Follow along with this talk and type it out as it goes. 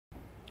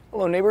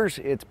Hello neighbors,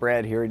 it's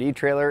Brad here at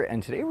eTrailer,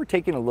 and today we're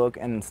taking a look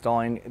and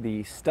installing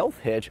the Stealth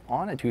Hitch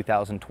on a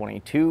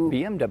 2022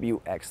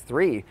 BMW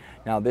X3.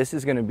 Now this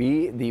is going to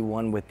be the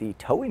one with the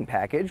towing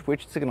package,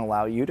 which is going to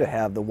allow you to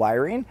have the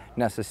wiring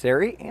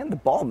necessary and the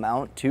ball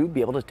mount to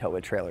be able to tow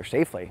a trailer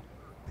safely.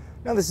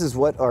 Now this is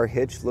what our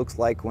hitch looks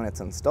like when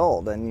it's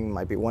installed, and you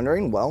might be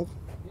wondering, well,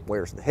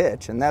 where's the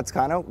hitch? And that's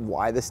kind of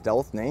why the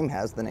Stealth name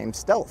has the name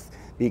Stealth,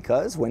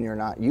 because when you're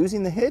not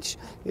using the hitch,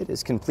 it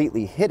is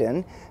completely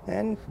hidden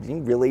and you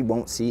really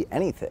won't see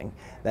anything.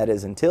 That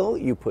is until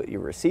you put your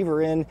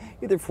receiver in,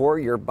 either for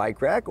your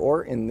bike rack,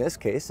 or in this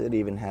case, it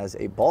even has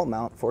a ball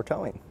mount for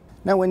towing.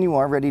 Now when you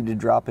are ready to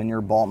drop in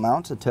your ball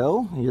mount to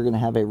tow, you're going to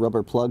have a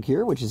rubber plug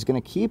here, which is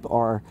going to keep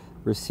our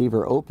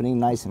receiver opening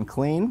nice and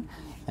clean.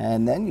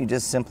 And then you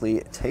just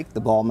simply take the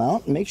ball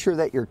mount, make sure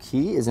that your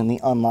key is in the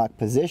unlock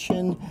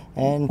position,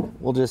 and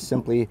we'll just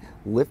simply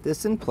lift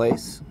this in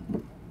place.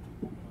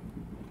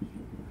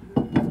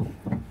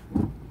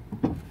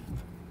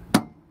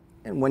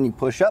 And when you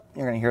push up,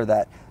 you're going to hear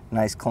that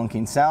nice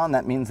clunking sound.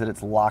 That means that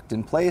it's locked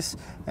in place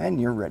and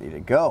you're ready to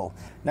go.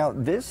 Now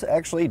this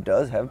actually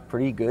does have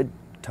pretty good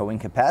towing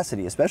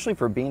capacity, especially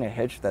for being a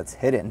hitch that's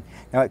hidden.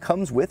 Now it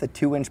comes with a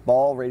 2-inch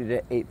ball rated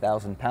at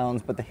 8,000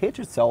 pounds, but the hitch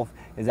itself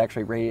is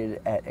actually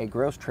rated at a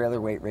gross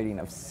trailer weight rating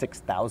of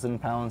 6,000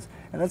 pounds,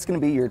 and that's going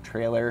to be your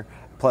trailer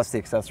plus the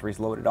accessories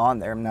loaded on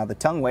there. Now the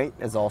tongue weight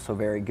is also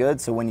very good,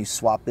 so when you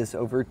swap this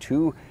over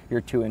to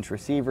your 2-inch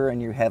receiver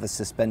and you have a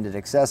suspended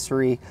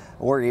accessory,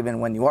 or even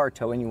when you are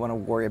towing, you want to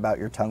worry about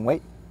your tongue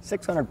weight,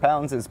 600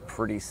 pounds is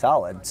pretty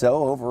solid.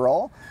 So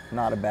overall,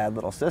 not a bad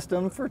little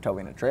system for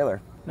towing a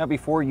trailer. Now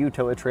before you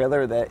tow a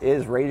trailer that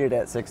is rated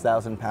at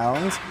 6,000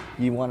 pounds,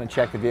 you want to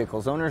check the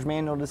vehicle's owner's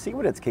manual to see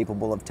what it's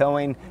capable of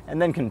towing,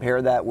 and then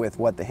compare that with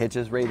what the hitch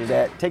is rated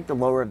at. Take the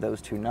lower of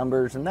those two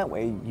numbers, and that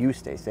way you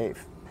stay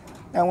safe.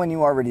 Now when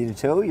you are ready to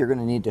tow, you're going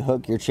to need to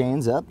hook your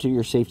chains up to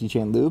your safety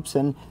chain loops,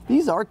 and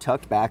these are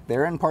tucked back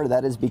there, and part of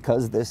that is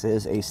because this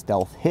is a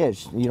Stealth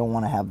hitch. You don't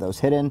want to have those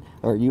hidden,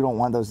 or you don't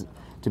want those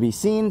to be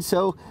seen,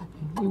 so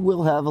you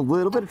will have a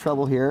little bit of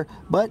trouble here,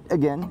 but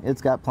again,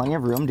 it's got plenty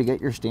of room to get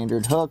your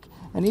standard hook,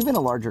 and even a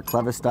larger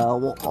clevis style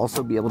will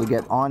also be able to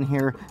get on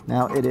here.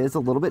 Now it is a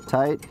little bit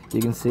tight, you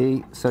can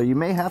see, so you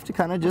may have to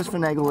kind of just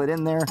finagle it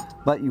in there,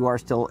 but you are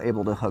still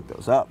able to hook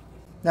those up.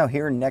 Now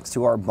here next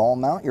to our ball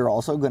mount, you're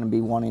also going to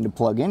be wanting to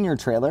plug in your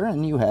trailer,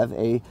 and you have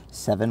a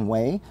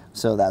 7-way,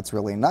 so that's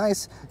really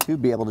nice to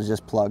be able to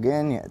just plug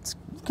in. It's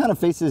kind of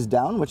faces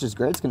down, which is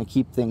great. It's going to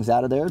keep things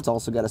out of there. It's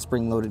also got a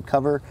spring-loaded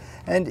cover,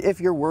 and if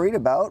you're worried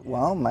about,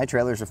 well, my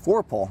trailer's a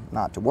 4-pole,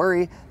 not to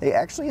worry. They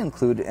actually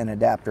include an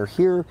adapter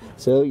here,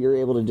 so you're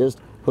able to just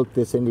hook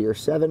this into your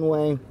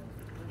 7-way,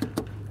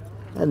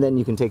 and then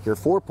you can take your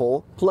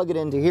 4-pole, plug it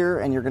into here,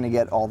 and you're going to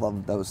get all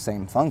of those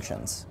same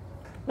functions.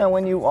 Now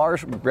when you are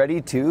ready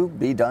to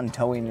be done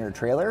towing your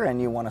trailer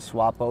and you want to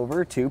swap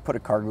over to put a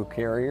cargo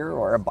carrier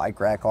or a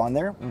bike rack on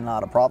there,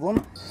 not a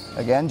problem.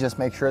 Again, just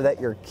make sure that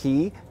your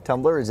key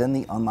tumbler is in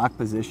the unlock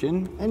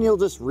position, and you'll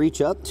just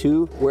reach up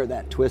to where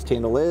that twist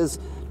handle is,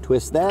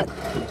 twist that,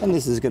 and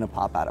this is going to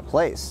pop out of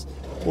place.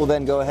 We'll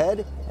then go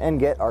ahead and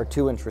get our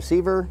 2-inch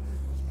receiver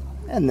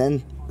and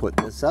then put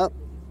this up.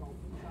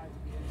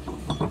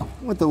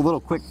 With a little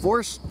quick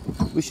force,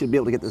 we should be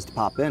able to get this to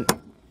pop in.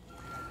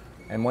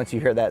 And once you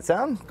hear that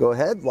sound, go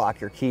ahead,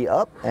 lock your key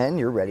up, and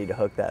you're ready to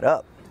hook that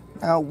up.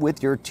 Now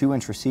with your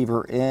 2-inch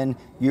receiver in,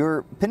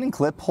 your pin and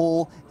clip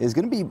hole is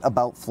going to be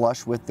about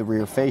flush with the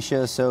rear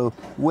fascia, so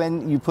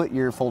when you put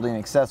your folding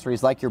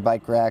accessories like your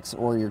bike racks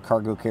or your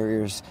cargo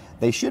carriers,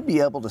 they should be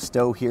able to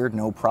stow here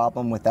no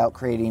problem without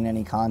creating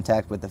any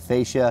contact with the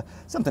fascia.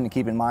 Something to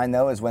keep in mind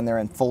though is when they're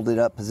in folded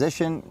up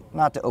position,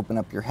 not to open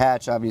up your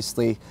hatch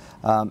obviously.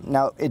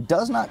 Now it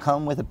does not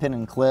come with a pin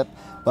and clip,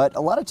 but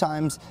a lot of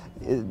times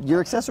your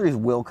accessories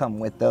will come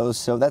with those,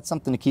 so that's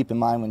something to keep in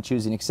mind when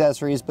choosing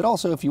accessories. But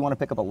also if you want to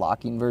pick up a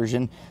locking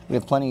version, we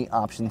have plenty of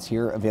options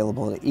here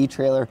available at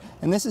eTrailer,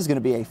 and this is going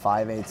to be a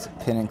 5/8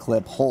 pin and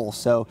clip hole,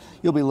 so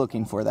you'll be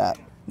looking for that.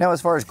 Now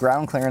as far as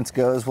ground clearance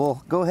goes,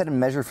 we'll go ahead and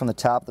measure from the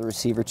top of the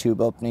receiver tube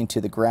opening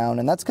to the ground,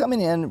 and that's coming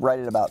in right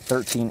at about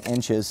 13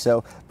 inches,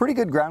 so pretty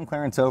good ground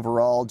clearance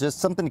overall. Just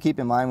something to keep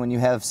in mind when you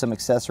have some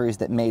accessories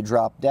that may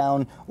drop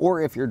down,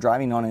 or if you're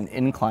driving on an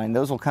incline,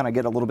 those will kind of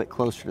get a little bit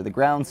closer to the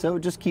ground, so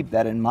just keep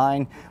that in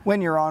mind when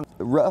you're on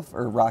rough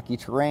or rocky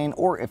terrain,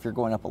 or if you're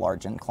going up a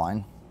large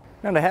incline.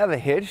 Now to have a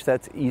hitch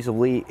that's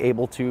easily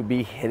able to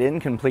be hidden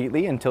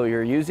completely until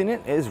you're using it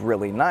is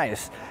really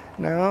nice.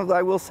 Now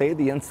I will say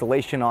the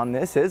installation on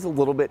this is a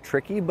little bit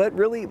tricky, but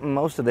really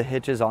most of the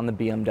hitches on the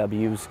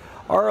BMWs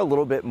are a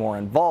little bit more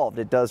involved.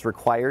 It does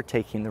require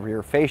taking the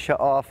rear fascia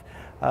off.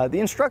 The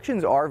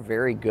instructions are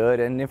very good,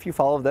 and if you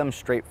follow them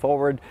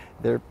straightforward,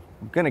 they're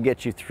going to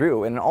get you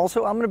through. And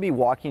also I'm going to be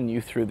walking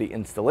you through the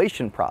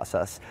installation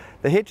process.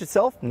 The hitch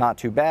itself, not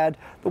too bad.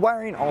 The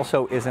wiring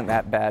also isn't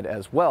that bad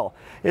as well.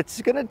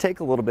 It's going to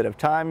take a little bit of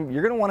time.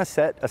 You're going to want to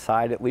set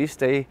aside at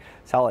least a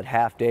solid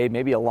half day,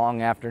 maybe a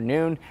long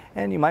afternoon,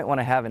 and you might want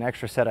to have an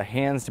extra set of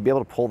hands to be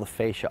able to pull the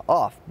fascia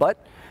off. But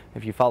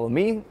If you follow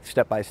me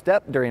step by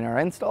step during our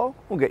install,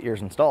 we'll get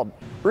yours installed.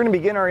 We're going to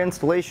begin our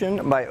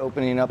installation by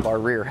opening up our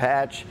rear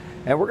hatch,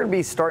 and we're going to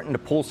be starting to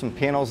pull some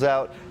panels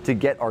out to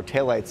get our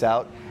taillights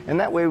out, and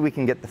that way we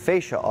can get the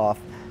fascia off.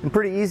 And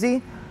pretty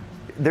easy.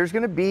 There's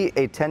going to be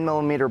a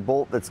 10mm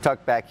bolt that's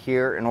tucked back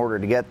here in order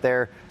to get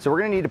there. So we're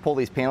going to need to pull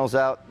these panels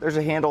out. There's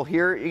a handle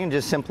here. You can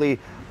just simply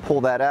pull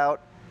that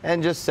out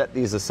and just set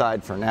these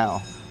aside for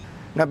now.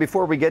 Now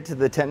before we get to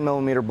the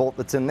 10mm bolt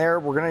that's in there,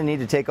 we're going to need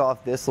to take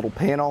off this little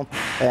panel,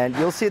 and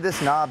you'll see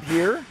this knob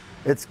here.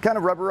 It's kind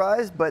of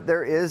rubberized, but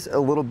there is a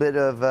little bit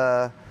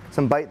of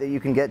some bite that you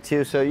can get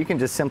to, so you can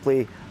just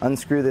simply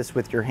unscrew this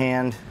with your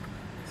hand.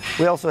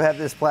 We also have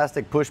this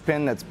plastic push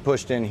pin that's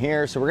pushed in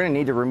here, so we're going to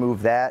need to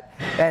remove that.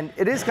 And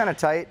it is kind of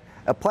tight.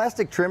 A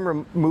plastic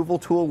trim removal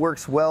tool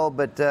works well,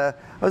 but I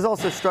was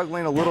also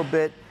struggling a little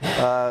bit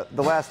the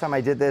last time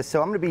I did this,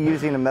 so I'm going to be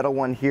using a metal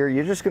one here.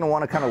 You're just going to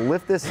want to kind of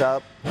lift this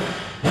up.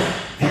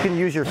 You can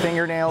use your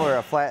fingernail or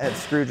a flathead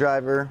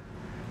screwdriver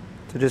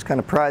to just kind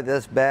of pry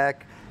this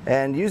back.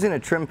 And using a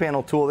trim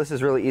panel tool, this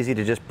is really easy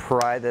to just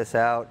pry this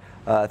out.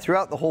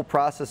 Throughout the whole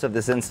process of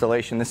this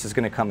installation, this is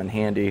going to come in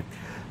handy.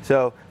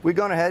 So we've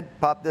gone ahead,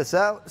 popped this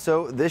out,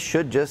 so this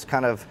should just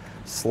kind of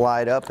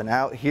slide up and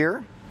out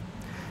here.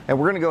 And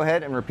we're going to go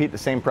ahead and repeat the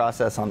same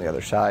process on the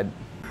other side.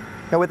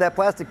 Now with that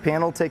plastic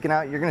panel taken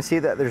out, you're going to see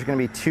that there's going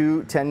to be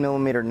two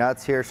 10mm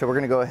nuts here, so we're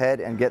going to go ahead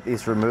and get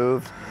these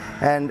removed.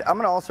 And I'm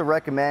going to also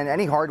recommend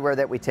any hardware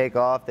that we take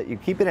off that you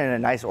keep it in a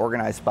nice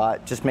organized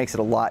spot. Just makes it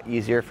a lot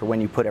easier for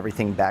when you put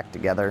everything back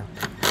together.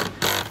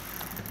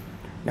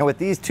 Now with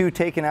these two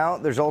taken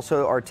out, there's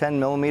also our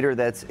 10mm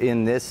that's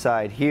in this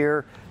side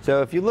here.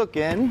 So if you look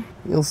in,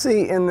 you'll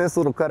see in this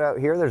little cutout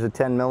here, there's a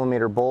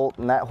 10mm bolt,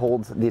 and that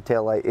holds the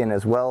taillight in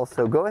as well.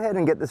 So go ahead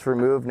and get this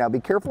removed. Now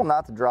be careful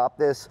not to drop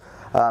this.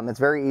 It's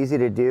very easy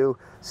to do.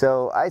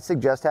 So I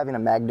suggest having a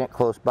magnet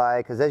close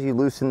by, because as you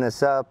loosen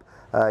this up,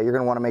 you're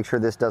going to want to make sure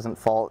this doesn't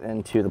fall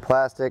into the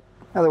plastic.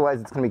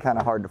 Otherwise, it's going to be kind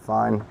of hard to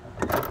find.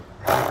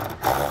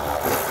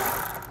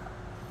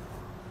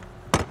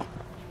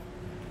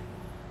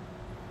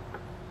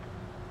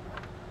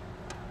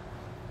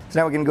 So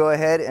now we can go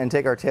ahead and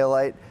take our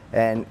taillight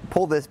and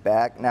pull this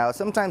back. Now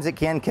sometimes it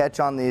can catch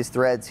on these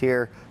threads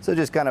here, so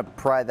just kind of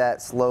pry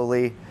that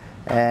slowly.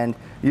 And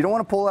you don't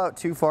want to pull out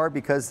too far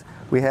because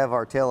we have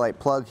our taillight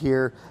plug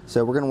here,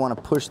 so we're going to want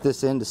to push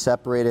this in to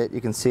separate it. You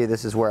can see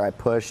this is where I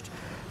pushed.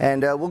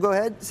 And we'll go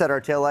ahead, set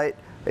our taillight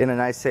in a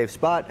nice safe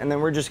spot, and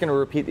then we're just going to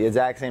repeat the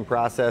exact same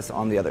process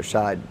on the other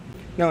side.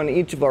 Now in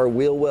each of our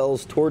wheel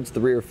wells towards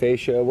the rear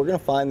fascia, we're going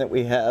to find that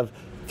we have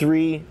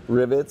 3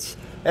 rivets,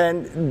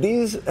 and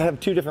these have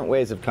 2 different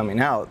ways of coming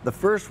out. The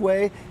first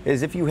way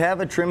is if you have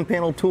a trim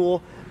panel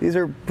tool, these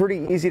are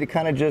pretty easy to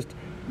kind of just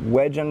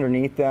wedge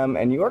underneath them,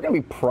 and you are going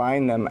to be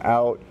prying them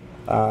out.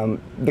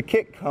 The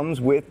kit comes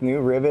with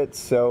new rivets,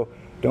 so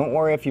don't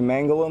worry if you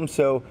mangle them.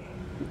 So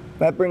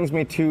that brings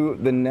me to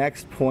the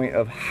next point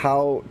of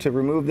how to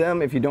remove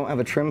them. If you don't have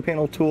a trim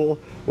panel tool,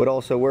 what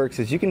also works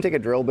is you can take a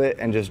drill bit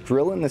and just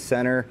drill in the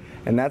center,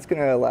 and that's going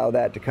to allow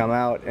that to come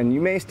out. And you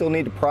may still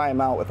need to pry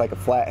them out with like a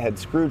flathead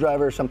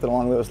screwdriver or something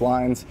along those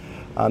lines.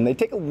 They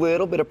take a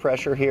little bit of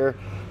pressure here,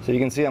 so you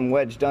can see I'm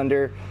wedged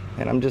under,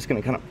 and I'm just going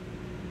to kind of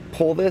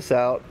pull this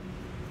out.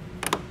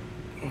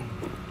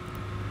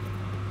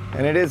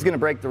 And it is going to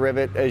break the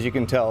rivet, as you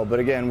can tell, but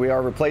again, we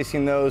are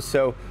replacing those,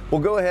 so we'll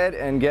go ahead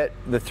and get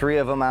the 3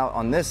 of them out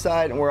on this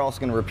side, and we're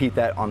also going to repeat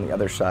that on the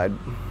other side.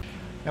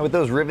 Now with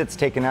those rivets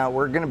taken out,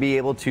 we're going to be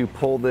able to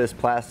pull this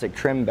plastic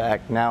trim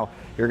back. Now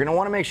you're going to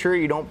want to make sure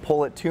you don't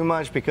pull it too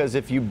much, because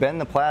if you bend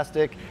the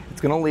plastic,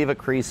 it's going to leave a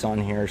crease on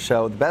here.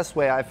 So the best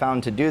way I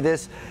found to do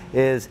this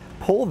is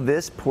pull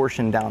this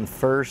portion down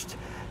first,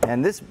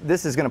 and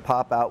this is going to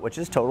pop out, which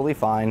is totally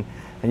fine.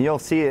 And you'll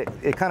see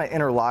it kind of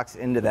interlocks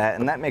into that,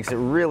 and that makes it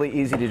really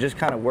easy to just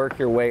kind of work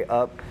your way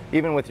up,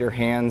 even with your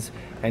hands.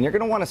 And you're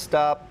going to want to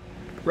stop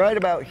right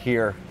about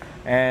here.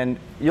 And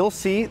you'll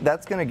see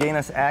that's going to gain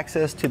us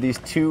access to these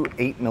 2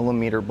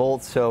 8mm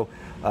bolts. So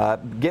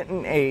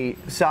getting a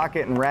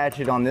socket and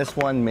ratchet on this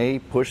one may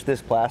push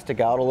this plastic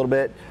out a little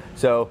bit.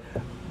 So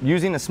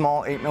using a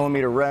small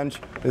 8mm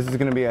wrench, this is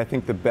going to be, I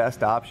think, the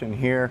best option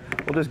here.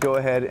 We'll just go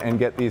ahead and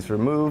get these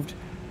removed,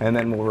 and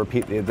then we'll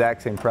repeat the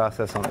exact same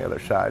process on the other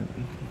side.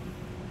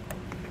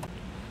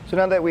 So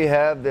now that we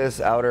have this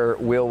outer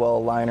wheel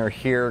well liner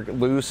here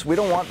loose, we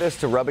don't want this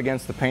to rub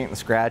against the paint and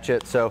scratch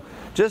it. So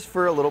just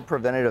for a little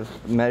preventative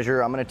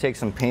measure, I'm going to take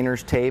some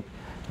painter's tape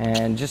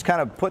and just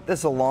kind of put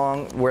this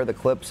along where the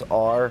clips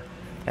are.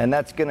 And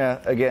that's going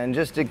to, again,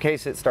 just in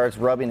case it starts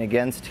rubbing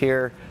against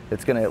here,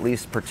 it's going to at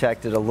least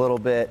protect it a little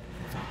bit.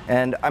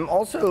 And I'm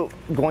also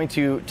going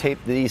to tape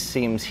these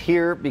seams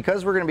here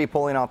because we're going to be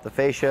pulling off the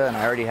fascia, and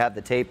I already have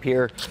the tape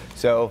here.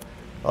 So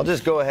I'll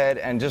just go ahead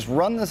and just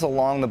run this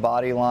along the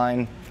body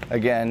line.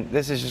 Again,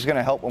 this is just going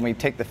to help when we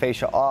take the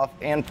fascia off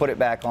and put it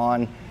back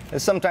on.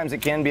 Sometimes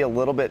it can be a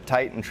little bit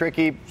tight and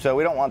tricky, so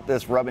we don't want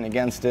this rubbing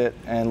against it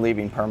and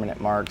leaving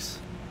permanent marks.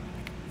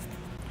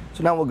 So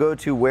So now we'll go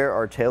to where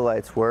our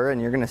taillights were,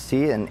 and you're going to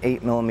see an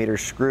 8mm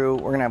screw.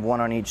 We're going to have one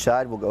on each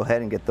side. We'll go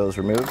ahead and get those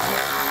removed.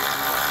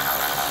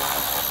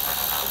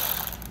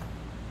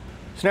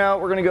 So now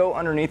we're going to go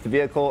underneath the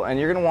vehicle, and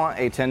you're going to want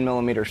a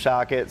 10mm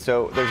socket.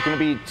 So there's going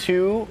to be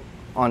 2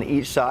 on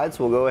each side,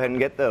 so we'll go ahead and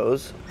get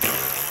those.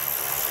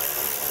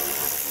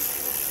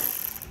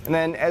 And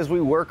then as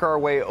we work our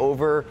way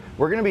over,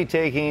 we're going to be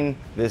taking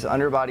this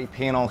underbody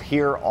panel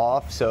here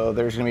off. So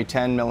there's going to be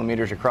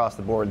 10mm across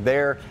the board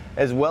there,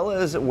 as well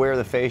as where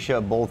the fascia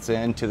bolts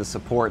into the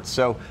supports.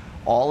 So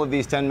all of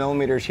these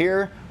 10mm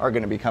here are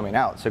going to be coming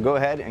out. So go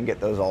ahead and get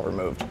those all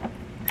removed.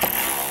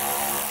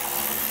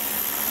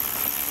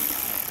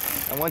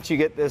 And once you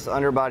get this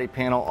underbody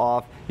panel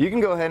off, you can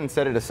go ahead and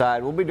set it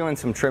aside. We'll be doing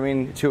some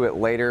trimming to it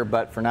later,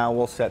 but for now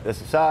we'll set this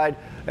aside,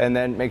 and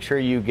then make sure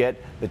you get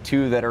the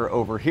 2 that are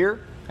over here,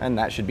 and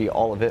that should be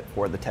all of it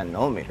for the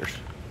 10mm.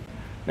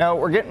 Now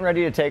we're getting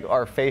ready to take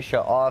our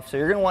fascia off, so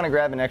you're going to want to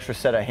grab an extra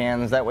set of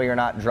hands. That way you're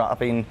not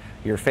dropping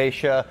your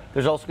fascia.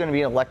 There's also going to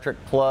be an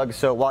electric plug,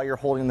 so while you're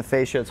holding the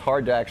fascia, it's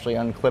hard to actually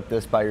unclip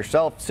this by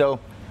yourself. So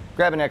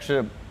grab an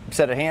extra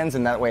set of hands,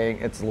 and that way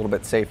it's a little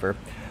bit safer.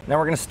 Now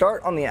we're going to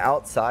start on the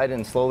outside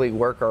and slowly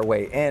work our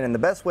way in, and the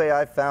best way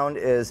I've found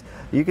is,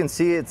 you can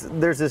see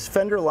there's this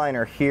fender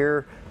liner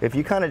here. If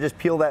you kind of just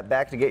peel that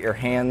back to get your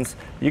hands,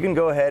 you can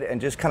go ahead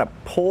and just kind of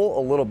pull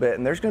a little bit,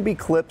 and there's going to be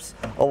clips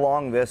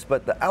along this,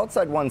 but the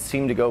outside ones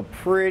seem to go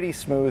pretty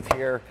smooth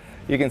here.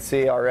 You can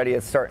see already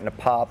it's starting to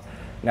pop.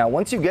 Now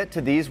once you get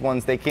to these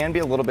ones, they can be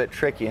a little bit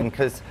tricky, and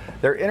because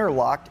they're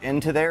interlocked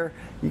into there,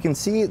 you can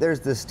see there's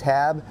this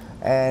tab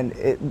and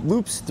it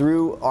loops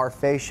through our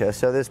fascia.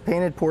 So this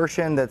painted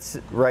portion that's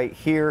right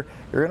here,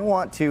 you're going to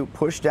want to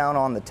push down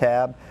on the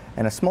tab,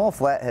 and a small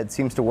flathead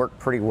seems to work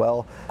pretty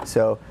well.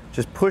 So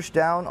just push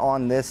down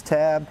on this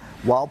tab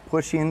while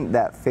pushing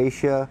that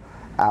fascia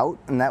out,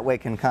 and that way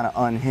it can kind of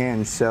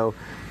unhinge. So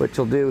what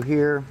you'll do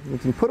here, you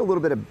can put a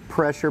little bit of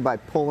pressure by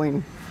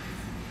pulling.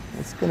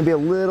 It's going to be a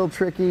little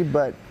tricky,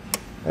 but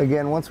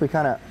again, once we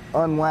kind of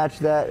unlatch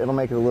that, it'll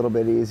make it a little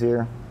bit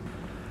easier.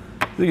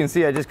 So you can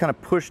see I just kind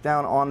of push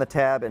down on the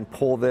tab and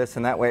pull this,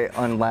 and that way it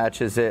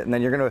unlatches it. And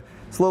then you're going to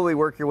slowly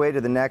work your way to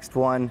the next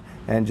one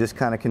and just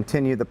kind of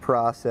continue the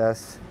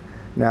process.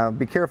 Now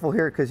be careful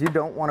here, because you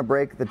don't want to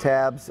break the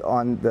tabs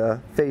on the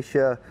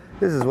fascia.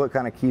 This is what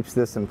kind of keeps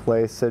this in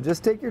place. So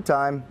just take your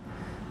time,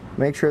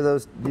 make sure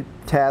those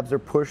tabs are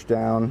pushed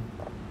down.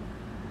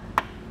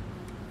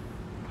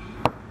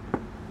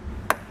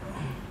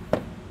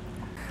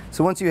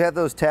 So once you have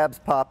those tabs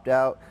popped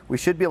out, we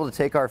should be able to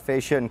take our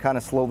fascia and kind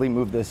of slowly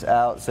move this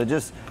out. So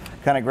just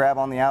kind of grab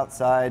on the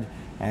outside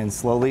and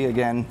slowly,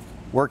 again,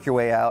 work your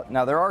way out.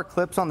 Now there are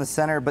clips on the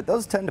center, but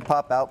those tend to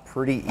pop out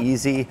pretty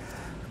easy.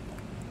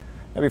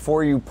 Now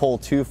before you pull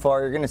too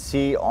far, you're going to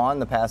see on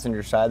the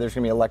passenger side there's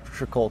going to be an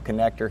electrical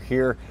connector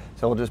here.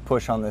 So we'll just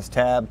push on this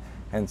tab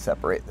and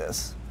separate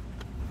this.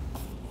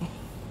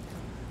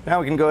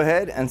 Now we can go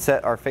ahead and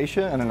set our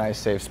fascia in a nice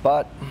safe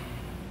spot.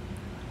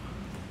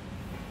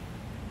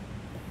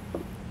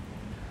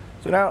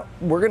 So now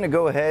we're going to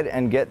go ahead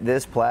and get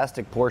this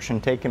plastic portion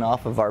taken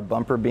off of our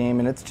bumper beam,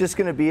 and it's just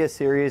going to be a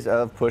series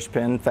of push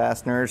pin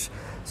fasteners.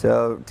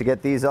 So to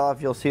get these off,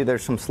 you'll see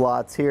there's some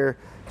slots here.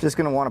 Just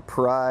going to want to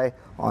pry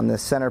on the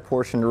center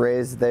portion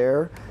raised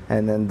there,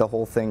 and then the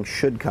whole thing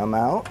should come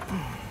out.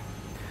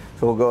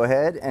 So we'll go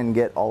ahead and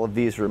get all of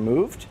these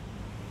removed.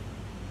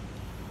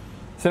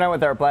 So now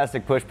with our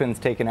plastic push pins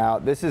taken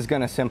out, this is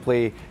going to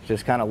simply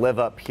just kind of live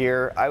up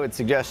here. I would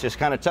suggest just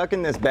kind of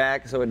tucking this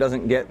back so it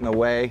doesn't get in the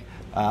way.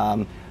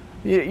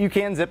 You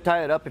can zip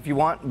tie it up if you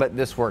want, but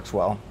this works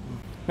well.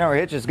 Now our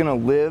hitch is going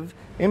to live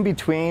in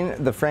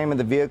between the frame of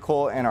the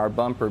vehicle and our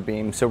bumper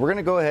beam. So we're going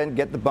to go ahead and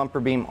get the bumper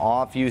beam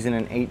off using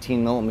an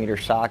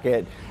 18mm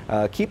socket.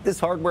 Keep this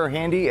hardware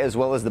handy as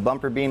well as the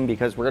bumper beam,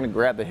 because we're going to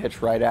grab the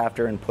hitch right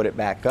after and put it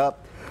back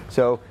up.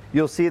 So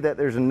you'll see that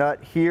there's a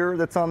nut here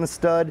that's on the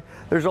stud.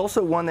 There's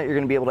also one that you're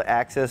going to be able to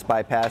access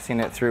by passing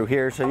it through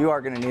here. So you are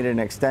going to need an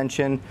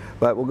extension,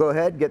 but we'll go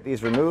ahead and get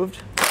these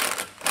removed.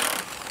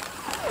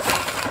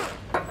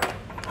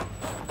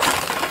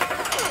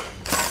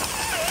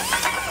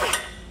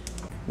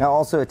 Now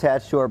also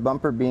attached to our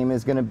bumper beam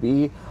is going to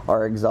be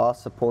our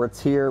exhaust supports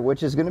here,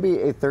 which is going to be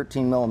a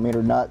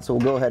 13mm nut. So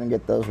we'll go ahead and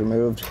get those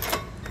removed.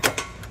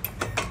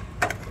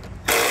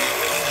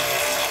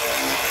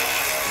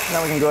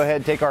 Now we can go ahead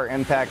and take our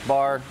impact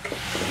bar.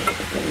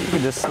 You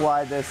can just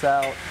slide this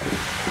out.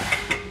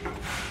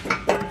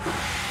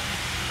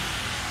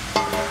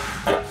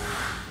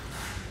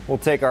 We'll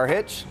take our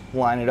hitch,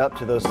 line it up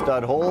to those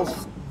stud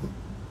holes.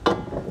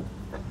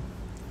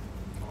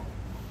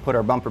 Put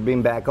our bumper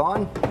beam back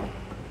on.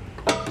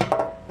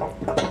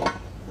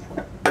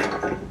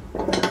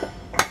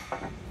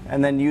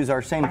 And then use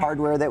our same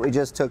hardware that we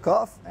just took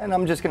off. And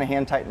I'm just going to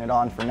hand tighten it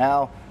on for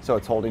now so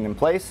it's holding in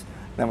place.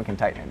 Then we can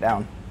tighten it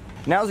down.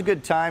 Now's a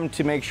good time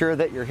to make sure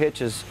that your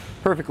hitch is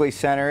perfectly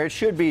centered. It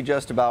should be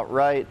just about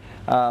right,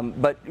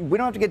 but we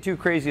don't have to get too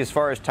crazy as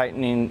far as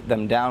tightening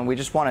them down. We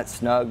just want it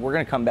snug. We're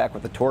going to come back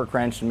with a torque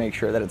wrench and make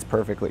sure that it's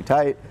perfectly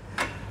tight.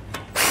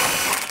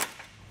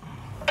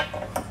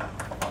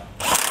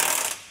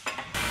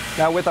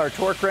 Now with our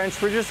torque wrench,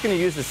 we're just going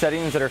to use the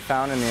settings that are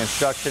found in the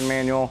instruction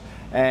manual,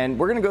 and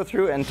we're going to go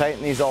through and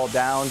tighten these all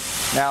down.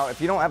 Now if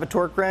you don't have a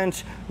torque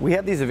wrench, we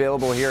have these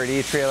available here at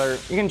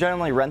eTrailer. You can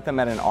generally rent them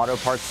at an auto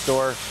parts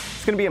store.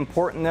 It's going to be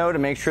important though to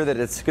make sure that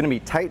it's going to be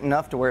tight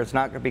enough to where it's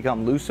not going to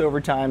become loose over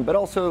time, but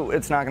also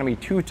it's not going to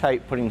be too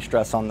tight, putting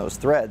stress on those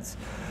threads.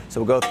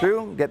 So we'll go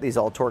through, get these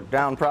all torqued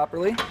down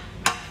properly.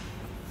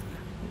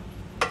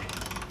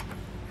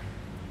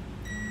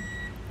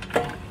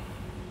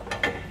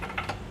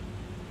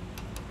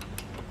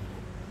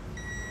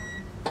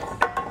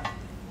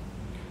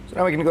 So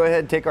now we can go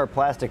ahead and take our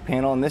plastic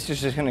panel, and this is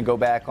just going to go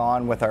back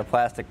on with our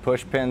plastic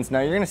push pins.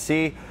 Now you're going to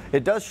see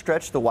it does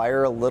stretch the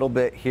wire a little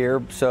bit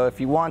here, so if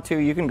you want to,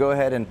 you can go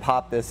ahead and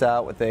pop this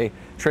out with a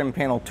trim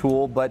panel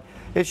tool, but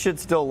it should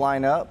still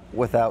line up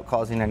without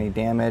causing any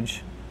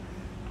damage.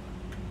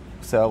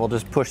 So we'll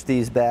just push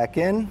these back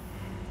in.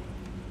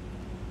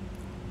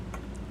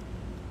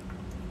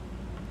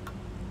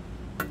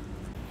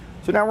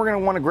 So now we're going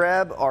to want to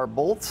grab our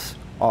bolts,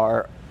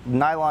 our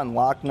nylon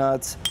lock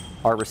nuts,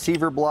 our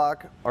receiver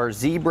block, our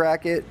Z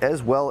bracket,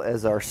 as well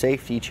as our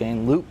safety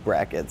chain loop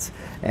brackets.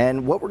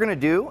 And what we're going to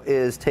do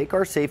is take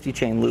our safety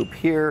chain loop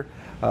here,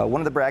 one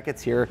of the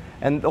brackets here,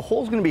 and the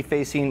hole's going to be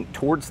facing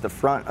towards the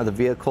front of the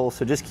vehicle,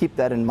 so just keep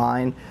that in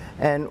mind.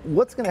 And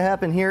what's going to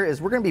happen here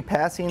is we're going to be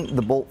passing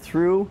the bolt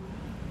through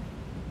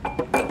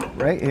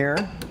right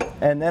here,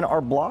 and then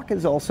our block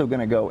is also going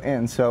to go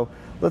in. So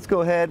let's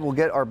go ahead, we'll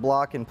get our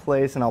block in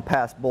place, and I'll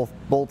pass both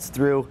bolts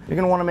through. You're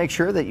going to want to make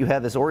sure that you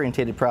have this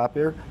orientated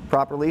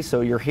properly,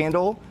 so your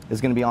handle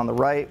is going to be on the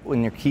right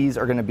when your keys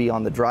are going to be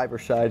on the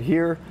driver's side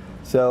here.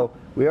 So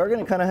we are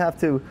going to kind of have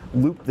to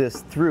loop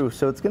this through,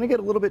 so it's going to get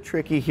a little bit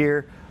tricky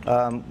here.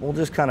 We'll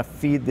just kind of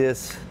feed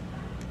this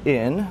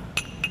in.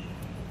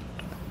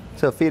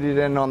 So feed it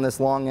in on this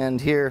long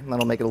end here,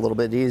 that'll make it a little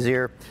bit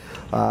easier.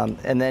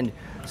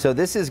 So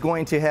this is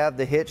going to have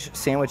the hitch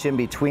sandwich in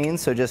between,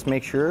 so just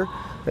make sure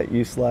that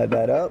you slide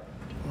that up,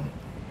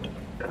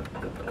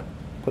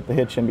 put the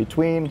hitch in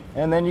between,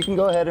 and then you can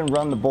go ahead and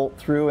run the bolt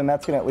through, and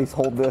that's going to at least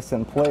hold this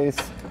in place.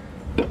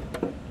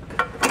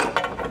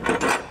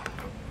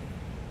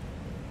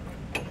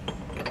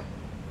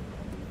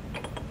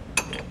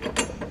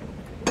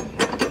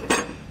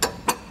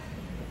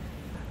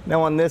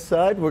 Now on this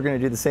side, we're going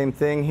to do the same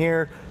thing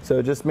here.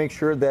 So just make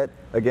sure that,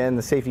 again,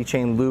 the safety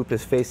chain loop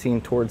is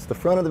facing towards the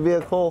front of the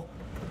vehicle.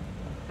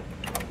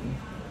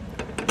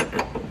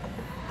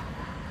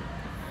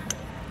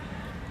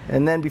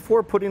 And then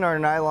before putting our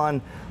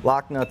nylon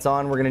lock nuts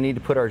on, we're going to need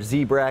to put our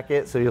Z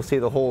bracket. So you'll see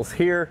the holes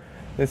here.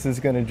 This is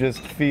going to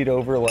just feed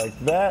over like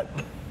that.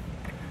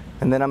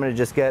 And then I'm going to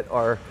just get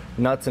our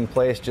nuts in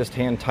place, just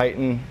hand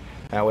tighten.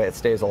 That way it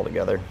stays all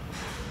together.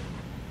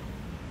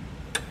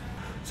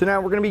 So now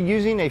we're going to be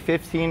using a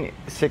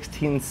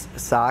 15/16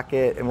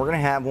 socket, and we're going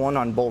to have one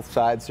on both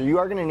sides. So you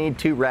are going to need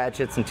 2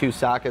 ratchets and 2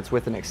 sockets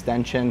with an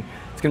extension.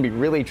 It's going to be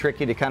really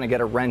tricky to kind of get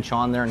a wrench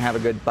on there and have a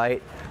good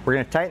bite. We're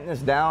going to tighten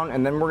this down,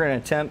 and then we're going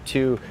to attempt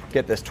to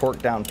get this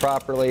torque down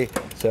properly.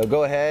 So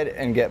go ahead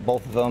and get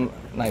both of them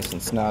nice and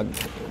snug.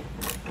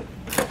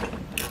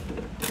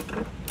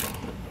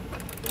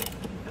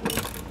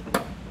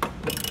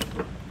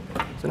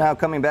 So now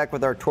coming back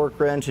with our torque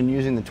wrench and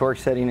using the torque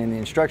setting in the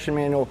instruction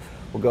manual,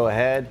 we'll go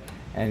ahead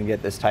and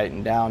get this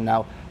tightened down.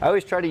 Now, I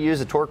always try to use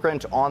a torque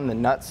wrench on the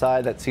nut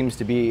side. That seems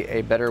to be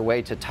a better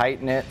way to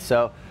tighten it.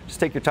 So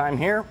just take your time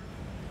here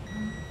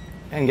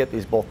and get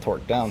these both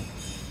torqued down.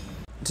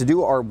 To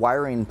do our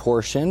wiring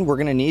portion, we're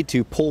going to need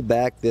to pull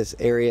back this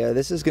area.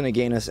 This is going to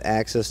gain us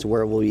access to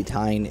where we'll be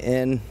tying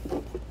in.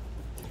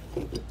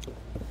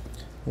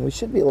 And we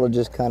should be able to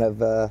just kind of,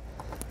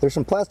 there's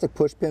some plastic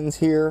push pins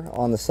here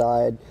on the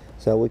side,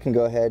 so we can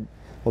go ahead,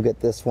 we'll get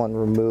this one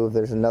removed.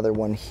 There's another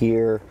one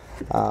here,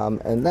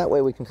 and that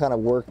way we can kind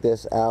of work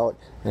this out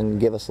and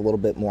give us a little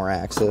bit more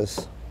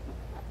access.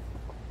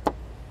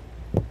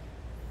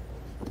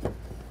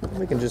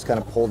 We can just kind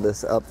of pull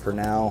this up for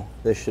now.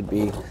 This should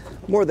be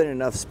more than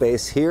enough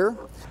space here.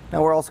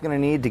 Now we're also going to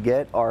need to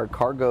get our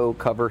cargo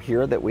cover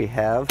here that we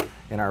have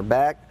in our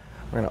back.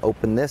 We're going to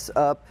open this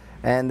up,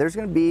 and there's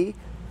going to be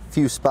a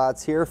few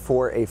spots here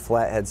for a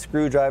flathead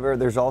screwdriver.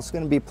 There's also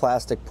going to be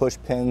plastic push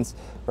pins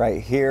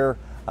right here,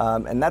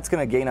 and that's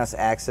going to gain us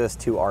access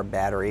to our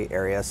battery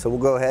area. So we'll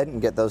go ahead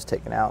and get those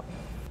taken out.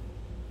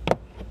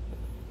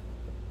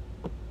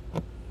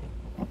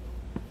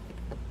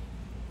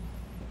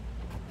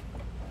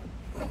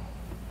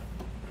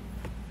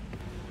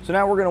 So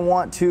now we're going to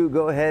want to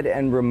go ahead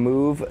and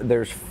remove,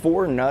 there's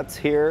 4 nuts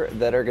here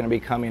that are going to be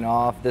coming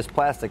off. This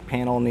plastic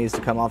panel needs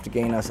to come off to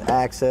gain us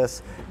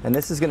access, and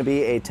this is going to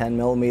be a 10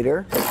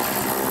 millimeter.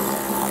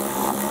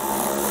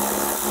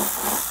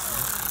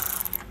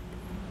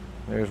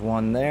 There's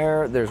one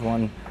there, there's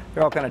one,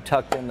 they're all kind of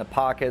tucked in the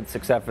pockets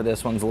except for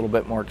this one's a little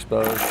bit more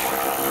exposed.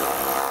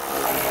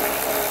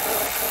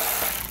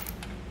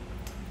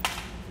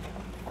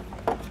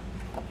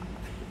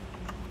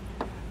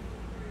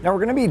 Now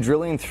we're going to be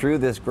drilling through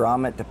this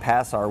grommet to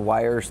pass our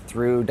wires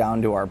through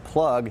down to our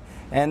plug,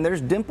 and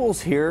there's dimples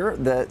here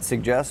that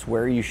suggest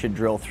where you should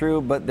drill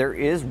through, but there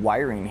is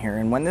wiring here,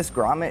 and when this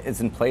grommet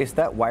is in place,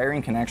 that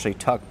wiring can actually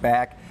tuck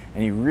back,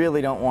 and you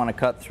really don't want to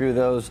cut through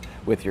those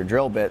with your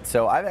drill bit.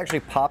 So I've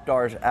actually popped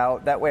ours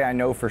out, that way I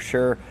know for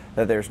sure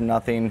that there's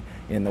nothing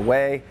in the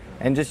way.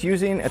 And just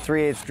using a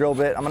 3/8 drill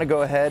bit, I'm going to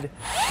go ahead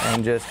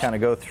and just kind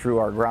of go through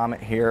our grommet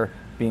here,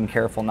 being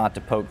careful not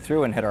to poke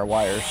through and hit our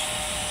wires.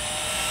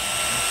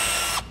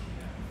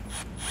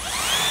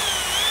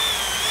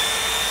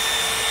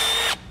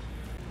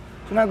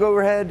 So now go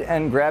ahead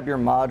and grab your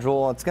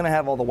module. It's going to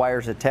have all the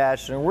wires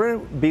attached, and we're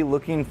going to be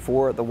looking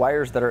for the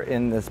wires that are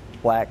in this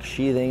black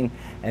sheathing,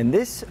 and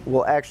this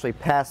will actually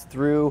pass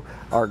through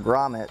our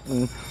grommet.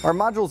 And our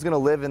module is going to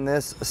live in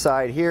this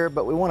side here,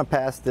 but we want to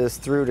pass this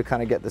through to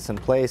kind of get this in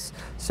place.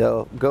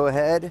 So go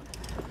ahead,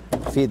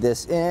 feed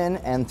this in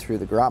and through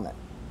the grommet.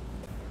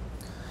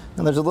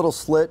 And there's a little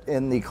slit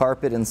in the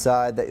carpet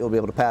inside that you'll be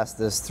able to pass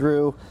this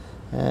through.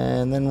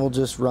 And then we'll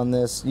just run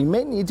this. You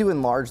may need to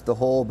enlarge the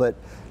hole, but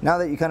now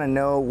that you kind of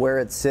know where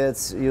it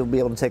sits, you'll be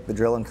able to take the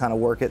drill and kind of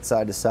work it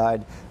side to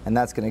side, and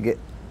that's going to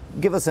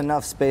give us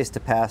enough space to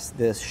pass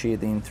this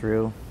sheathing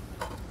through.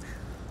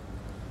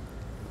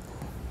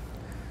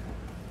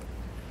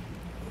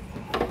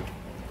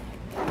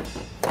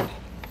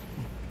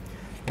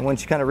 And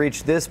once you kind of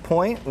reach this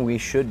point, we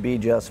should be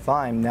just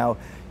fine. Now,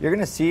 you're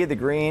going to see the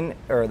green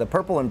or the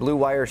purple and blue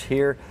wires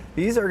here.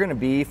 These are going to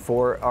be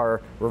for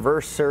our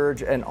reverse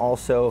surge and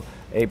also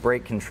a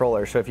brake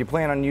controller. So if you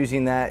plan on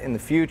using that in the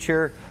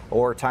future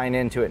or tying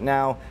into it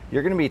now,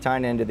 you're going to be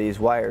tying into these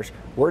wires.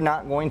 We're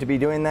not going to be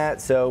doing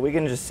that, so we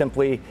can just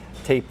simply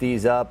tape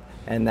these up,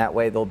 and that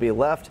way they'll be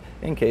left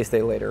in case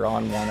they later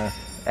on want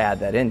to add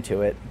that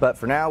into it. But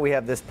for now, we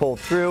have this pulled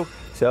through,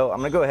 so I'm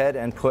going to go ahead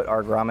and put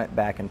our grommet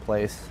back in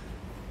place.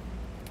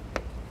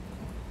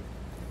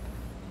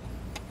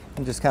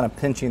 I'm just kind of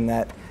pinching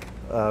that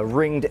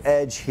ringed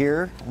edge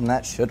here, and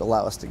that should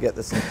allow us to get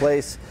this in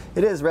place.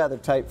 It is rather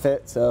tight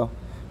fit, so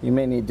you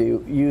may need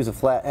to use a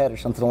flat head or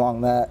something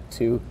along that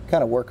to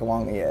kind of work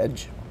along the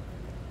edge.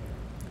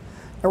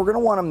 Now we're going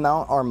to want to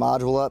mount our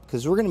module up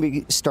because we're going to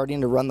be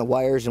starting to run the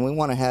wires, and we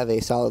want to have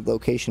a solid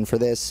location for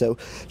this. So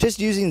just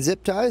using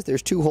zip ties,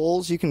 there's 2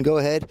 holes. You can go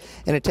ahead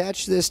and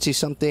attach this to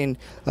something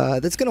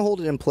that's going to hold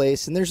it in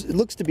place, and it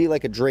looks to be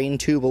like a drain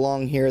tube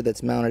along here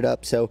that's mounted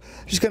up. So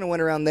just kind of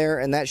went around there,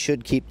 and that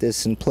should keep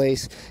this in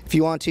place. If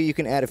you want to, you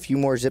can add a few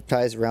more zip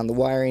ties around the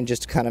wiring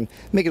just to kind of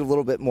make it a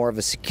little bit more of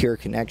a secure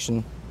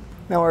connection.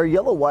 Now our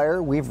yellow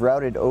wire we've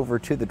routed over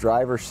to the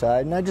driver's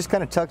side, and I just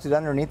kind of tucked it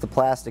underneath the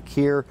plastic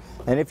here,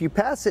 and if you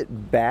pass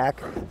it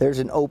back, there's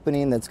an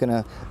opening that's going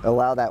to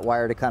allow that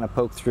wire to kind of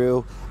poke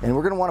through, and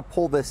we're going to want to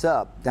pull this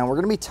up. Now we're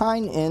going to be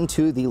tying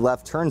into the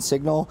left turn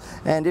signal,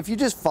 and if you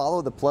just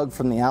follow the plug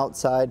from the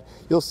outside,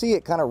 you'll see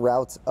it kind of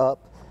routes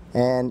up.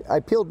 And I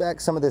peeled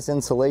back some of this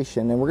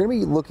insulation, and we're going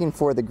to be looking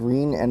for the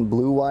green and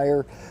blue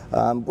wire.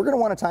 We're going to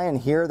want to tie in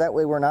here, that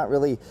way we're not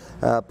really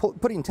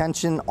putting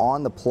tension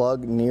on the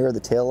plug near the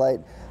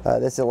taillight.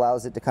 This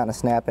allows it to kind of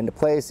snap into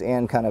place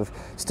and kind of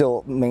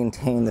still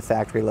maintain the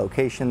factory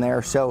location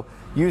there. So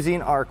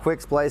using our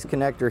quick splice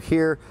connector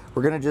here,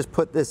 we're going to just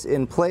put this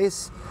in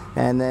place,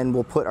 and then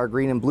we'll put our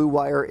green and blue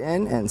wire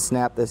in and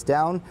snap this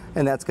down,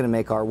 and that's going to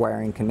make our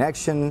wiring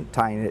connection,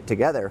 tying it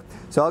together.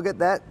 So I'll get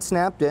that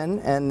snapped in,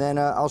 and then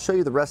I'll show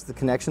you the rest of the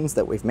connections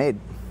that we've made.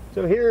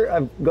 So here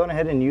I've gone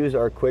ahead and used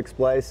our quick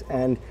splice,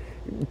 and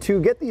to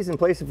get these in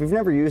place, if you've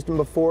never used them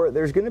before,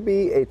 there's going to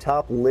be a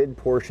top lid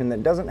portion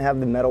that doesn't have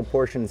the metal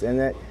portions in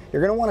it.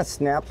 You're going to want to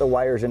snap the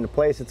wires into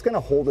place. It's going to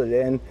hold it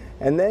in,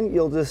 and then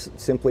you'll just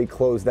simply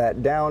close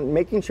that down,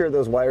 making sure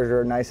those wires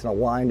are nice and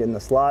aligned in the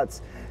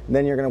slots.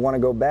 Then you're going to want to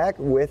go back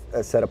with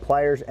a set of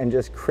pliers and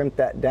just crimp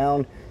that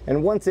down,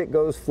 and once it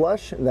goes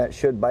flush, that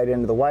should bite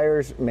into the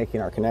wires,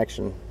 making our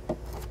connection.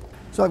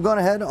 So I've gone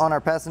ahead on our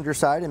passenger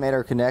side and made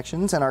our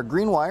connections, and our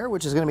green wire,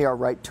 which is going to be our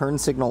right turn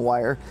signal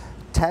wire,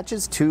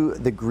 attaches to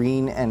the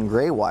green and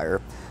gray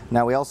wire.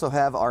 Now we also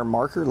have our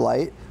marker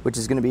light, which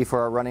is going to be for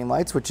our running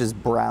lights, which is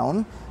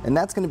brown, and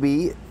that's going to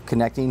be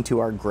connecting to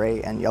our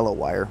gray and yellow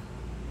wire.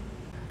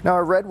 Now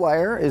our red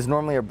wire is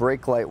normally a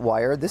brake light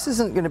wire. This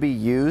isn't going to be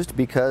used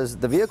because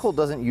the vehicle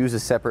doesn't use a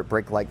separate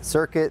brake light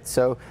circuit,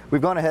 so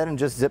we've gone ahead and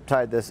just zip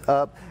tied this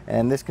up,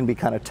 and this can be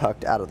kind of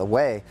tucked out of the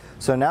way.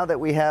 So now that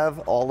we have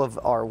all of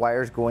our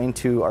wires going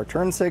to our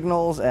turn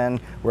signals and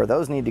where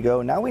those need to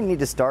go, now we need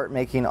to start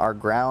making our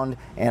ground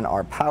and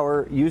our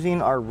power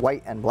using our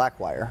white and black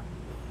wire.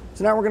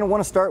 So now we're going to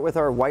want to start with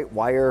our white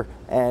wire,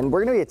 and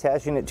we're going to be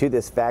attaching it to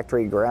this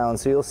factory ground.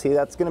 So you'll see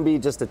that's going to be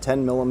just a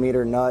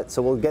 10mm nut,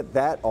 so we'll get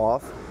that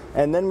off.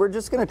 And then we're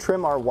just going to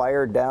trim our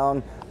wire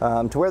down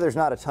to where there's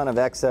not a ton of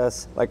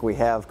excess like we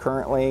have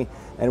currently.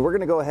 And we're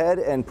going to go ahead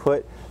and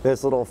put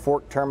this little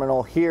fork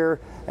terminal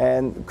here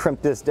and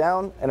crimp this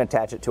down and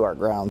attach it to our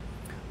ground.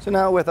 So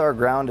now with our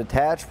ground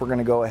attached, we're going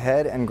to go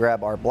ahead and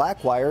grab our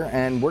black wire,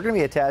 and we're going to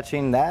be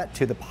attaching that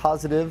to the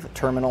positive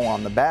terminal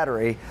on the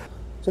battery.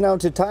 So now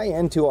to tie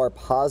into our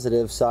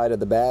positive side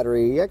of the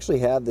battery, you actually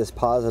have this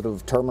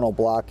positive terminal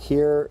block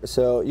here.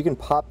 So you can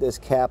pop this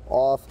cap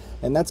off,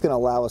 and that's going to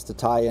allow us to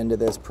tie into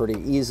this pretty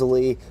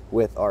easily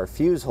with our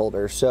fuse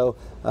holder. So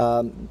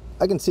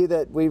I can see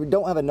that we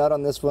don't have a nut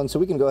on this one, so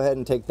we can go ahead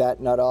and take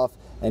that nut off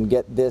and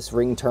get this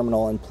ring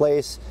terminal in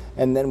place,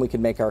 and then we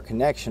can make our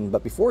connection.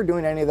 But before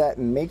doing any of that,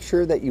 make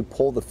sure that you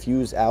pull the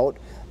fuse out.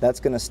 That's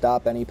going to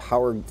stop any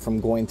power from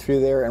going through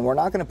there, and we're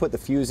not going to put the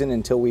fuse in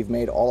until we've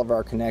made all of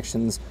our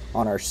connections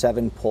on our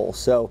 7-pull.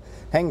 So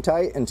hang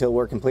tight until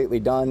we're completely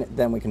done,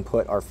 then we can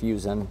put our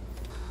fuse in.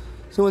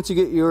 So once you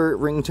get your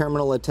ring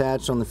terminal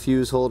attached on the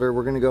fuse holder,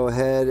 we're going to go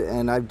ahead,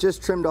 and I've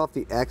just trimmed off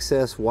the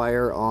excess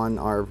wire on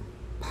our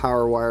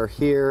power wire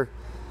here.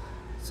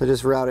 So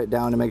just route it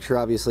down to make sure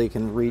obviously you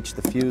can reach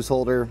the fuse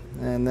holder,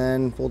 and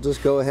then we'll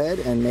just go ahead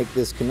and make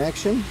this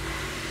connection.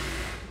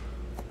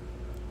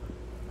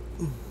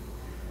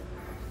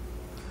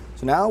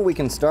 So now we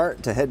can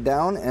start to head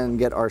down and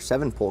get our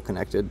 7-pull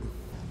connected.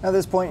 Now at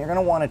this point, you're going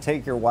to want to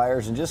take your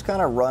wires and just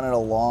kind of run it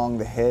along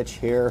the hitch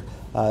here.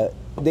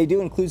 They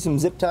do include some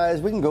zip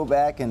ties. We can go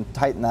back and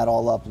tighten that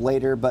all up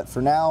later, but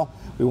for now,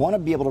 we want to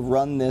be able to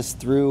run this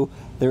through.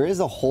 There is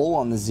a hole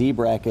on the Z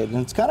bracket, and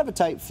it's kind of a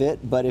tight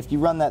fit, but if you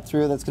run that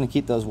through, that's going to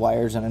keep those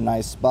wires in a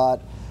nice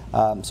spot.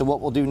 So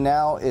what we'll do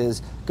now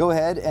is go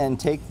ahead and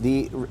take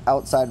the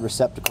outside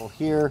receptacle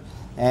here,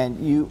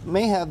 and you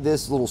may have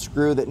this little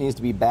screw that needs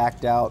to be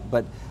backed out,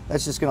 but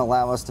that's just going to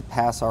allow us to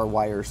pass our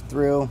wires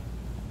through.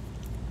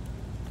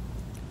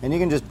 And you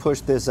can just push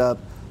this up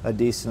a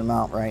decent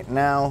amount right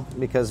now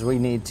because we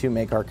need to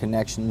make our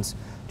connections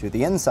to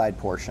the inside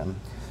portion.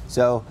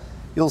 So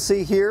you'll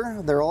see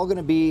here, they're all going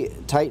to be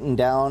tightened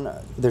down.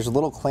 There's a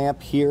little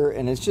clamp here,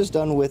 and it's just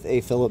done with a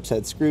Phillips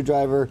head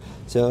screwdriver.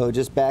 So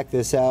just back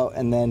this out,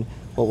 and then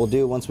what we'll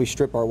do once we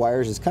strip our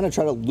wires is kind of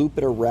try to loop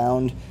it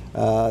around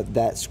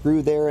that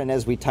screw there, and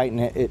as we tighten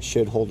it, it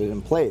should hold it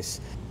in place.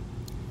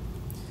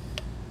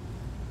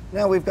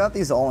 Now we've got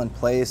these all in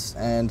place,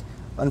 and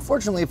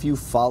unfortunately, if you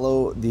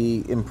follow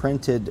the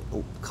imprinted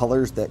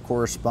colors that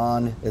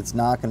correspond, it's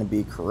not going to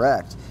be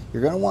correct.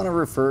 You're going to want to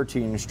refer to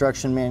your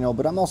instruction manual,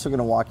 but I'm also going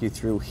to walk you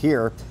through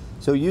here.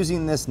 So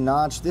using this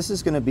notch, this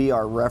is going to be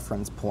our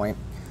reference point.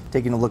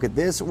 Taking a look at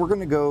this, we're going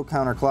to go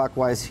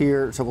counterclockwise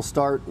here. So we'll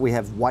start, we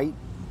have white,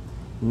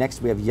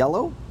 next we have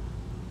yellow,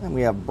 then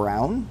we have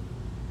brown,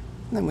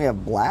 and then we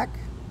have black,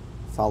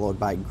 followed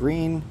by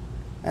green,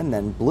 and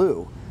then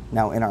blue.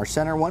 Now in our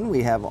center one,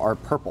 we have our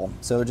purple.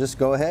 So just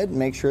go ahead and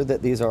make sure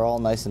that these are all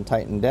nice and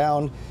tightened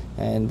down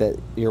and that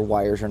your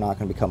wires are not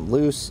going to become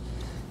loose.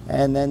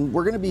 And then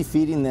we're going to be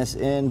feeding this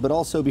in, but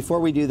also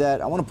before we do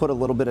that, I want to put a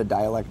little bit of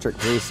dielectric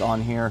grease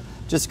on here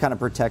just to kind of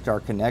protect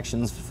our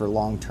connections for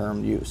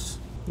long-term use.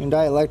 And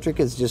dielectric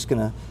is just going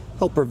to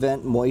help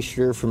prevent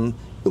moisture from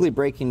really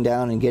breaking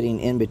down and getting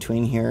in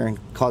between here and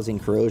causing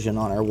corrosion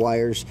on our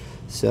wires.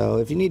 So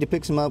if you need to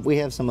pick some up, we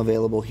have some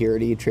available here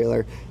at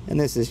eTrailer, and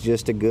this is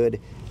just a good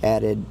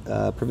added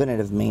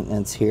preventative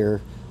maintenance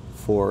here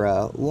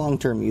for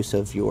long-term use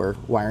of your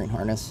wiring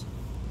harness.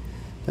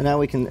 So now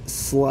we can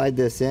slide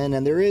this in,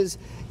 and there is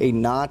a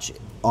notch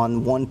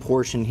on one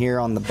portion here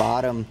on the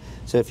bottom.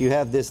 So if you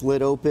have this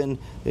lid open,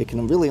 it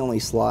can really only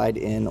slide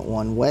in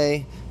one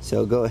way.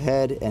 So go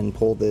ahead and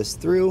pull this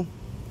through,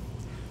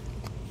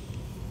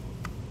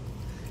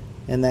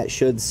 and that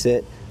should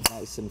sit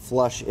nice and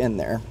flush in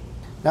there.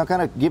 Now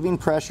kind of giving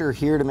pressure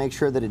here to make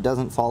sure that it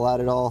doesn't fall out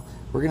at all,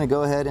 we're going to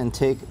go ahead and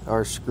take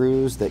our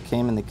screws that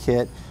came in the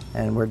kit,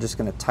 and we're just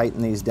going to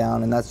tighten these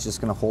down, and that's just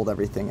going to hold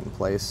everything in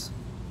place.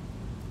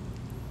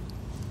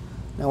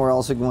 Now we're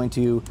also going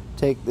to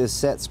take this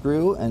set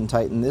screw and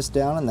tighten this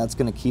down, and that's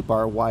going to keep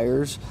our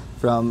wires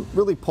from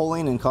really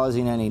pulling and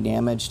causing any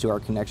damage to our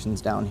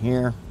connections down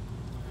here.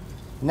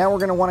 Now we're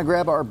going to want to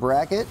grab our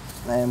bracket,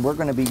 and we're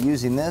going to be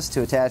using this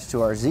to attach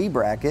to our Z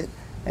bracket.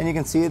 And you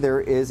can see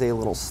there is a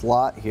little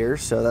slot here,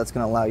 so that's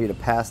going to allow you to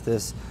pass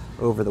this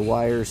over the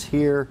wires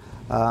here.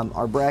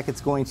 Our bracket's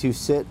going to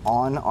sit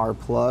on our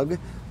plug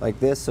like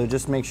this, so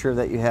just make sure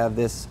that you have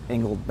this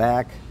angled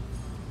back.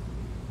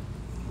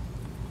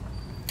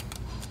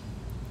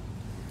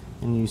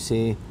 And you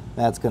see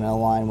that's going to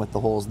align with the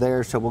holes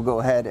there, so we'll go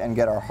ahead and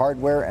get our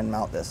hardware and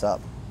mount this up.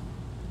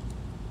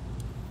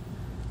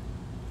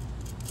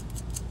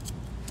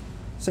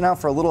 So now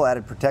for a little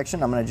added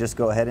protection, I'm going to just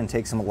go ahead and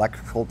take some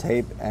electrical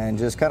tape and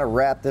just kind of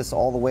wrap this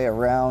all the way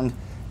around,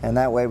 and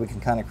that way we can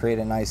kind of create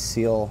a nice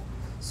seal.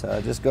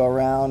 So just go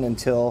around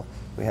until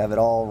we have it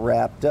all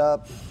wrapped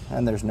up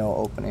and there's no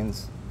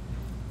openings.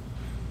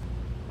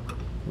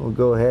 We'll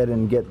go ahead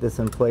and get this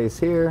in place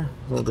here.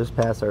 We'll just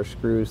pass our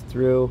screws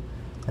through,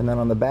 and then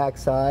on the back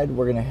side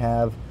we're going to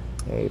have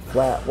a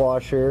flat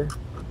washer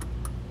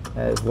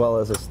as well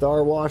as a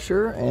star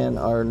washer and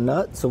our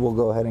nut, so we'll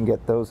go ahead and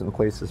get those in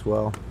place as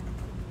well.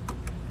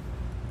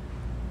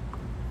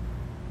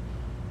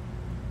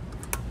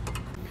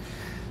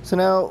 So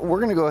now we're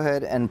going to go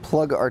ahead and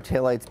plug our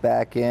taillights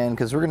back in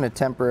because we're going to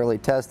temporarily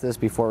test this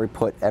before we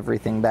put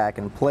everything back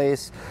in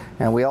place.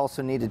 And we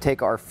also need to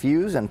take our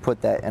fuse and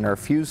put that in our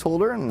fuse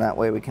holder, and that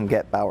way we can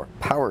get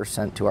power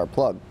sent to our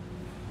plug.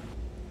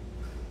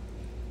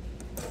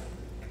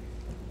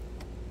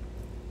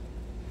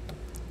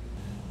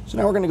 So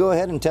now we're going to go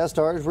ahead and test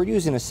ours. We're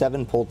using a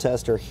 7-pole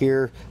tester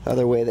here. The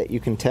other way that you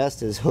can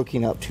test is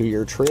hooking up to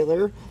your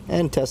trailer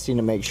and testing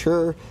to make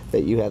sure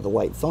that you have the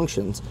light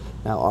functions.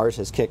 Now ours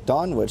has kicked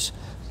on, which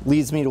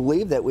leads me to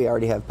believe that we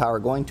already have power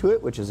going to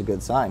it, which is a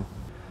good sign.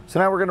 So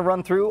now we're going to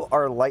run through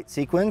our light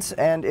sequence,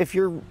 and if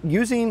you're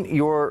using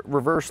your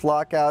reverse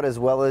lockout as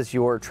well as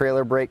your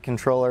trailer brake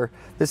controller,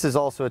 this is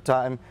also a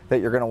time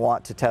that you're going to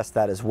want to test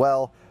that as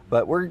well.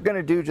 But we're going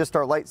to do just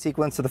our light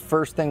sequence. So the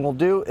first thing we'll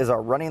do is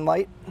our running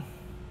light.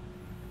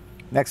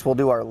 Next we'll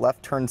do our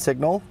left turn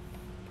signal,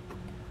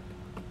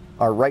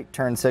 our right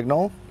turn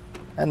signal,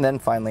 and then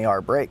finally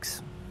our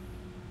brakes.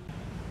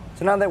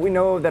 So now that we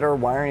know that our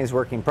wiring is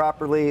working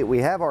properly, we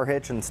have our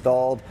hitch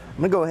installed, I'm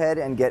going to go ahead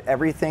and get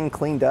everything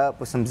cleaned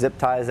up with some zip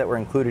ties that were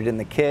included in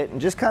the kit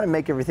and just kind of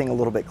make everything a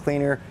little bit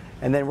cleaner.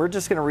 And then we're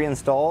just going to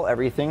reinstall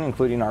everything,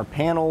 including our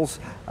panels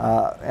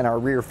and our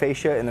rear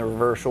fascia in the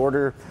reverse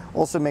order.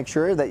 Also make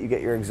sure that you get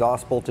your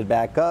exhaust bolted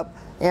back up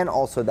and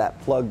also that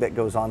plug that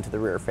goes onto the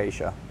rear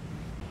fascia.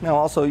 Now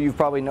also, you've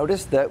probably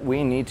noticed that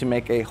we need to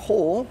make a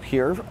hole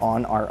here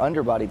on our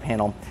underbody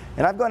panel.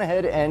 And I've gone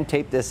ahead and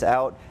taped this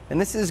out,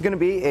 and this is going to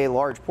be a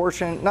large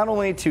portion, not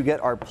only to get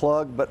our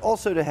plug, but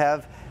also to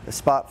have a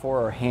spot for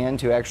our hand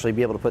to actually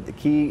be able to put the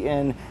key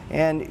in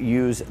and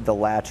use the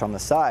latch on the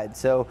side.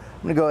 So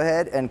I'm going to go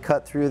ahead and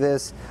cut through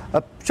this.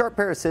 A sharp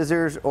pair of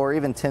scissors or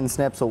even tin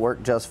snips will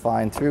work just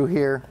fine through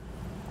here.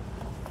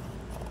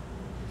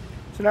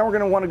 So now we're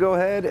going to want to go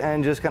ahead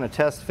and just kind of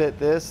test fit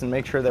this and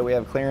make sure that we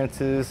have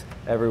clearances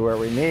everywhere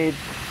we need.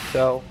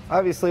 So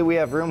obviously we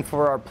have room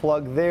for our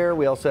plug there.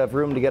 We also have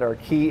room to get our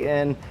key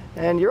in.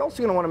 And you're also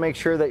going to want to make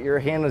sure that your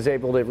hand is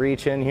able to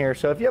reach in here.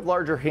 So if you have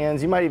larger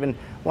hands, you might even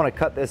want to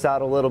cut this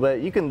out a little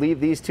bit. You can leave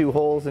these 2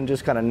 holes and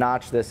just kind of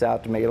notch this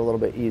out to make it a little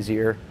bit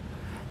easier.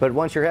 But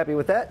once you're happy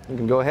with that, you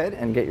can go ahead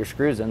and get your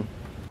screws in.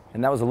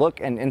 And that was a look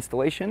and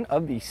installation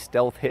of the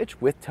Stealth Hitch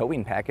with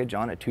towing package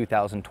on a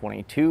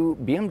 2022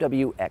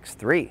 BMW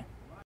X3.